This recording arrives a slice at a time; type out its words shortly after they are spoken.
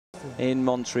in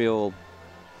Montreal.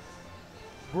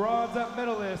 Bronze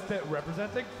medalist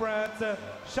representing France,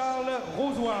 Charles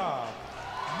Rozoy.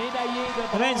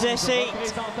 The men's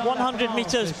S8, 100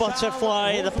 metres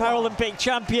butterfly, the Paralympic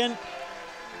champion,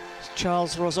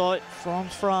 Charles Rozoy from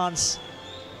France.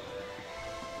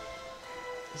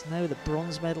 He's now the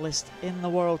bronze medalist in the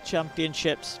World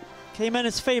Championships. Came in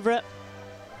as favourite.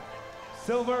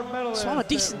 Silver medalist. Swam a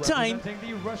decent time,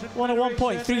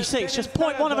 101.36, just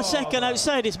 0.1 of a second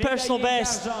outside his personal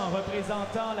best.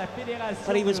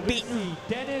 But he was beaten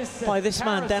by this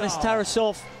man, Denis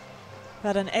Tarasov.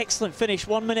 Had an excellent finish,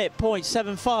 1 minute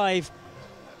 0.75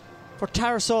 for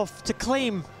Tarasov to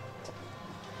claim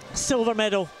a silver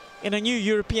medal in a new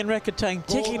European record time,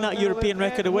 taking that European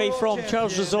record away from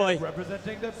Charles Rozoy.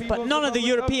 But none of the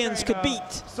Europeans could beat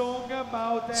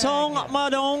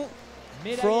Maodang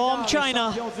from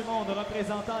China.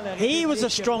 He was the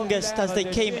strongest as they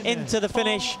came into the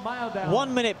finish.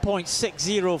 1 minute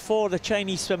 0.60 for the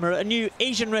Chinese swimmer, a new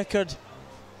Asian record,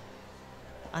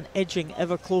 and edging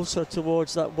ever closer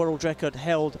towards that world record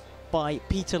held by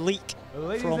Peter Leak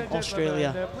from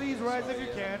Australia. Please rise if you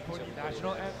can for the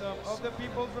national anthem of the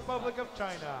People's Republic of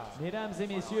China. Mesdames et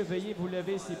messieurs, veuillez vous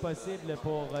lever si possible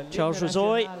pour Charles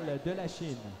Rozoy, de la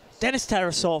Chine. Denis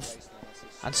Tarasov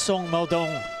and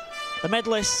Maodang, the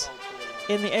medalists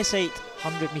in the S8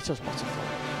 100 metres butterfly.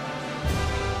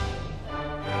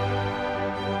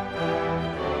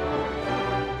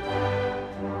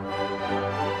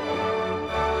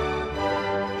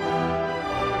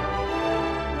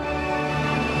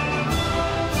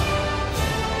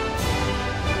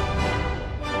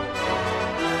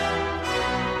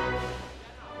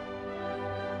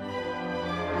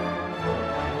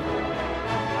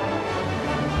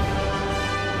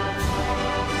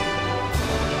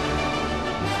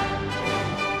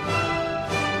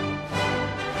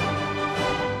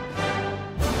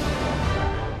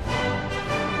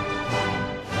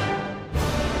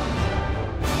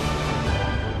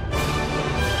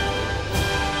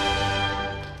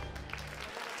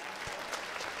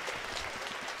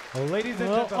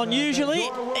 Well, unusually,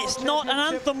 it's not an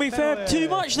anthem we've heard too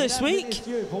much this week.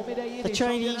 The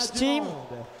Chinese team, a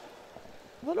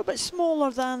little bit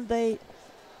smaller than they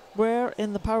were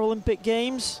in the Paralympic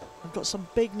Games. They've got some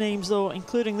big names though,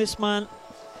 including this man,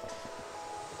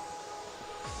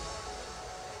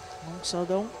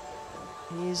 Maodang.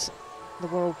 He's the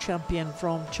world champion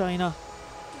from China.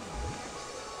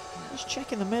 Just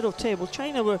checking the medal table.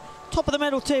 China were top of the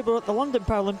medal table at the London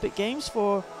Paralympic Games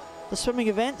for the swimming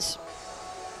events,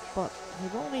 but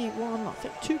they've only won, I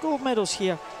think, 2 gold medals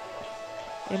here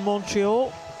in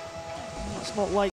Montreal. It's not like